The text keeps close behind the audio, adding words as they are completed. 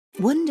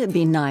Wouldn't it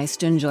be nice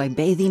to enjoy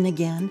bathing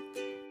again?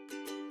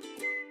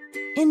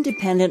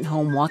 Independent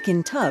Home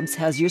Walk-in Tubs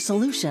has your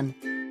solution.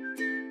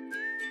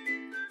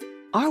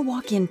 Our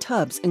walk-in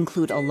tubs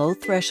include a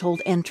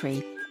low-threshold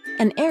entry,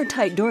 an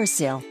airtight door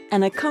sill,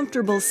 and a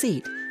comfortable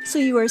seat, so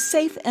you are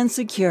safe and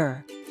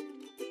secure.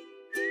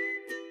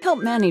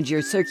 Help manage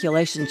your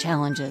circulation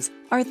challenges,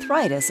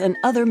 arthritis, and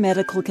other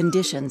medical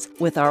conditions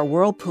with our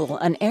Whirlpool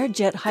and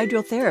AirJet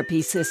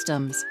hydrotherapy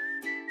systems.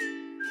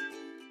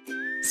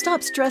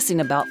 Stop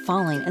stressing about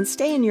falling and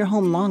stay in your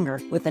home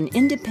longer with an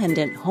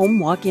independent home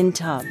walk-in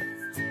tub.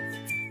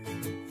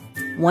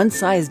 One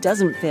size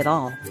doesn't fit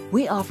all.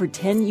 We offer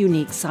 10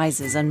 unique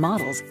sizes and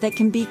models that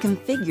can be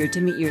configured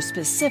to meet your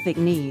specific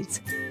needs.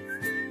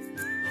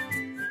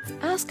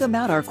 Ask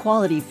about our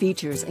quality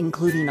features,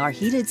 including our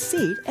heated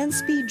seat and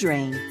speed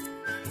drain.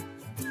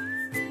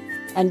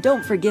 And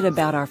don't forget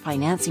about our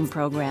financing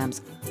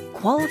programs.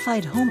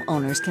 Qualified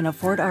homeowners can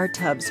afford our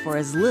tubs for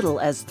as little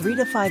as $3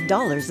 to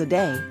 $5 a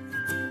day.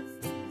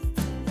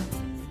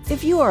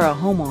 If you are a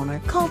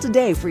homeowner, call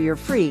today for your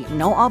free,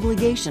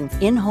 no-obligation,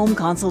 in-home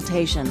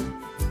consultation.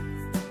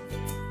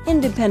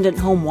 Independent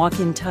Home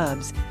Walk-in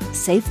Tubs.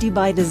 Safety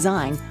by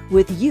design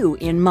with you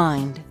in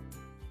mind.